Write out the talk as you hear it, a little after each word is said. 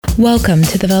Welcome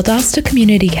to the Valdosta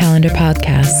Community Calendar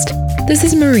Podcast. This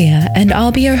is Maria, and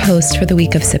I'll be your host for the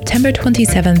week of September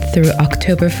 27th through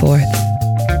October 4th.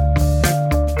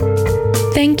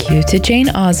 Thank you to Jane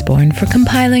Osborne for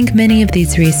compiling many of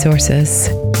these resources.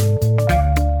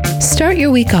 Start your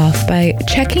week off by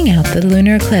checking out the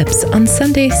lunar eclipse on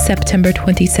Sunday, September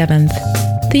 27th.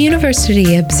 The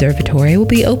University Observatory will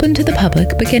be open to the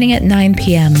public beginning at 9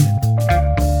 p.m.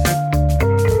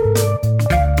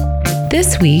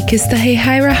 This week is the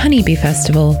Heihira Honeybee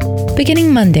Festival,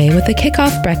 beginning Monday with a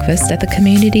kickoff breakfast at the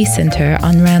Community Center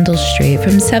on Randall Street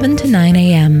from 7 to 9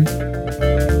 a.m.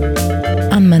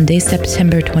 On Monday,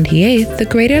 September 28th, the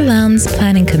Greater Lowndes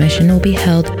Planning Commission will be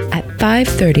held at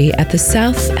 5:30 at the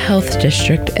South Health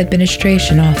District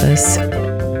Administration Office.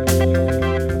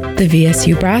 The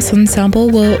VSU Brass Ensemble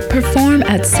will perform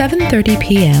at 7:30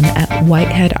 p.m. at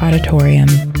Whitehead Auditorium.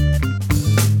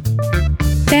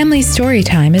 Family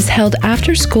Storytime is held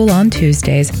after school on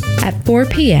Tuesdays at 4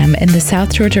 p.m. in the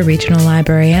South Georgia Regional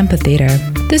Library Amphitheater.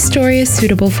 This story is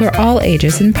suitable for all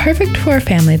ages and perfect for a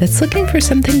family that's looking for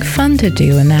something fun to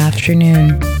do in the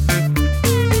afternoon.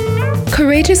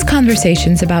 Courageous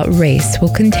conversations about race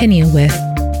will continue with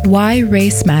Why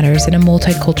Race Matters in a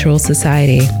Multicultural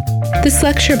Society. This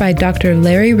lecture by Dr.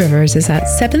 Larry Rivers is at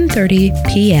 7:30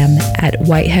 p.m. at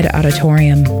Whitehead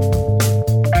Auditorium.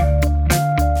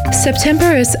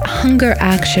 September is Hunger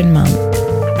Action Month.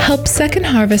 Help Second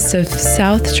Harvest of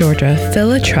South Georgia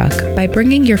fill a truck by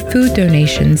bringing your food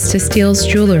donations to Steele's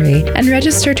Jewelry and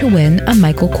register to win a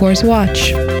Michael Kors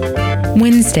watch.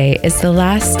 Wednesday is the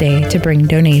last day to bring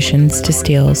donations to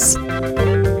Steele's.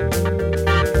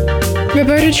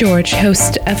 Roberta George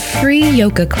hosts a free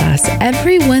yoga class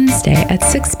every Wednesday at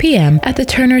 6 p.m. at the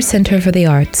Turner Center for the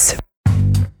Arts.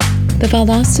 The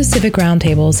Valdosta Civic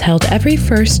Roundtable is held every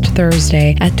first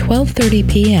Thursday at 12:30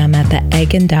 p.m. at the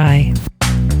Egg and Dye.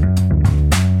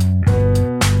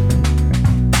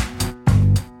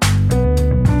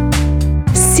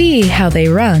 See How They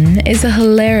Run is a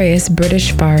hilarious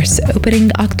British farce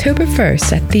opening October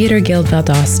 1st at Theatre Guild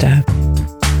Valdosta.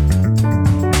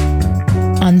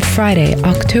 On Friday,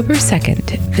 October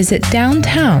 2nd, visit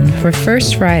downtown for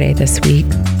First Friday this week.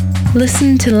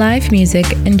 Listen to live music,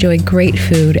 enjoy great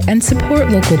food, and support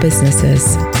local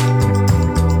businesses.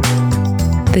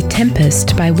 The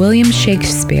Tempest by William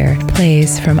Shakespeare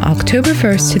plays from October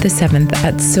 1st to the 7th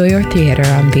at Sawyer Theater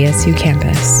on VSU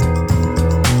campus.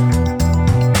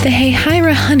 The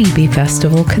Heihira Honeybee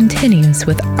Festival continues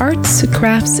with arts,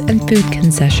 crafts, and food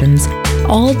concessions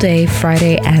all day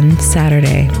Friday and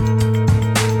Saturday.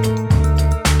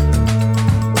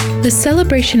 The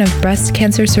celebration of breast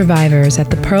cancer survivors at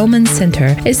the Perlman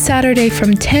Center is Saturday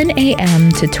from 10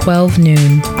 a.m. to 12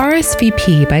 noon.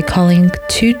 RSVP by calling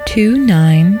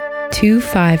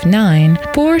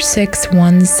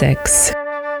 229-259-4616.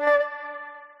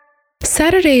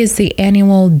 Saturday is the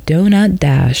annual Donut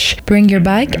Dash. Bring your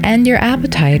bike and your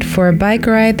appetite for a bike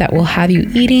ride that will have you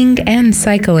eating and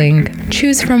cycling.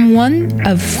 Choose from one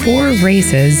of 4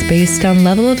 races based on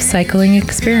level of cycling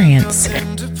experience.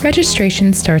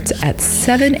 Registration starts at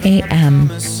 7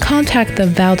 a.m. Contact the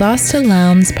Valdosta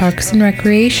Lowndes Parks and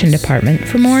Recreation Department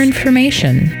for more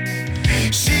information.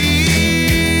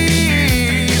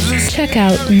 Check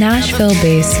out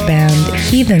Nashville-based band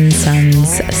Heathen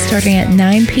Sons starting at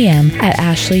 9 p.m. at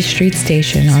Ashley Street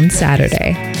Station on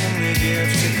Saturday.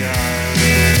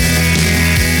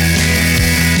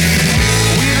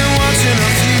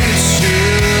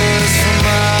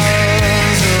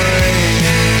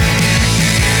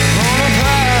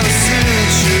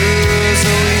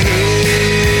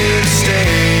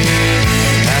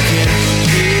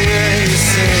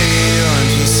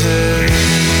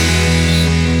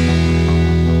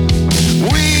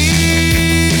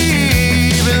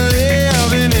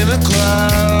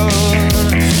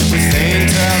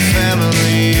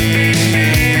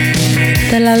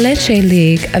 The La Leche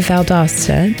League of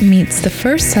Valdosta meets the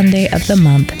first Sunday of the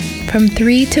month from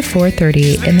 3 to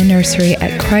 4:30 in the nursery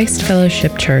at Christ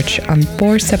Fellowship Church on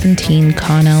 417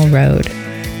 Connell Road.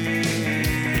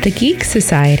 The Geek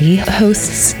Society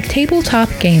hosts tabletop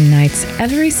game nights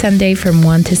every Sunday from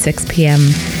 1 to 6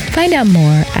 p.m. Find out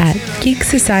more at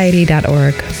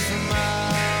geeksociety.org.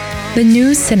 The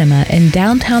New Cinema in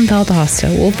downtown Valdosta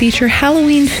will feature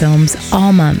Halloween films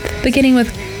all month, beginning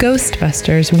with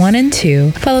Ghostbusters 1 and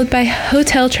 2, followed by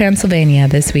Hotel Transylvania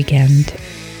this weekend.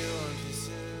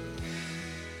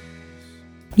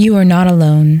 You are not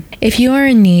alone. If you are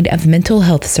in need of mental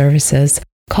health services,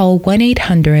 call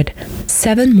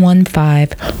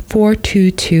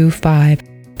 1-800-715-4225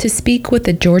 to speak with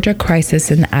the Georgia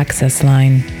Crisis and Access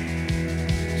Line.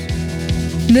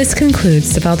 This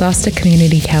concludes the Valdosta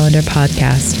Community Calendar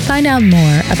podcast. Find out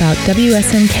more about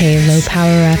WSNK Low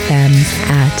Power FM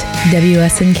at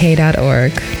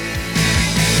wsnk.org.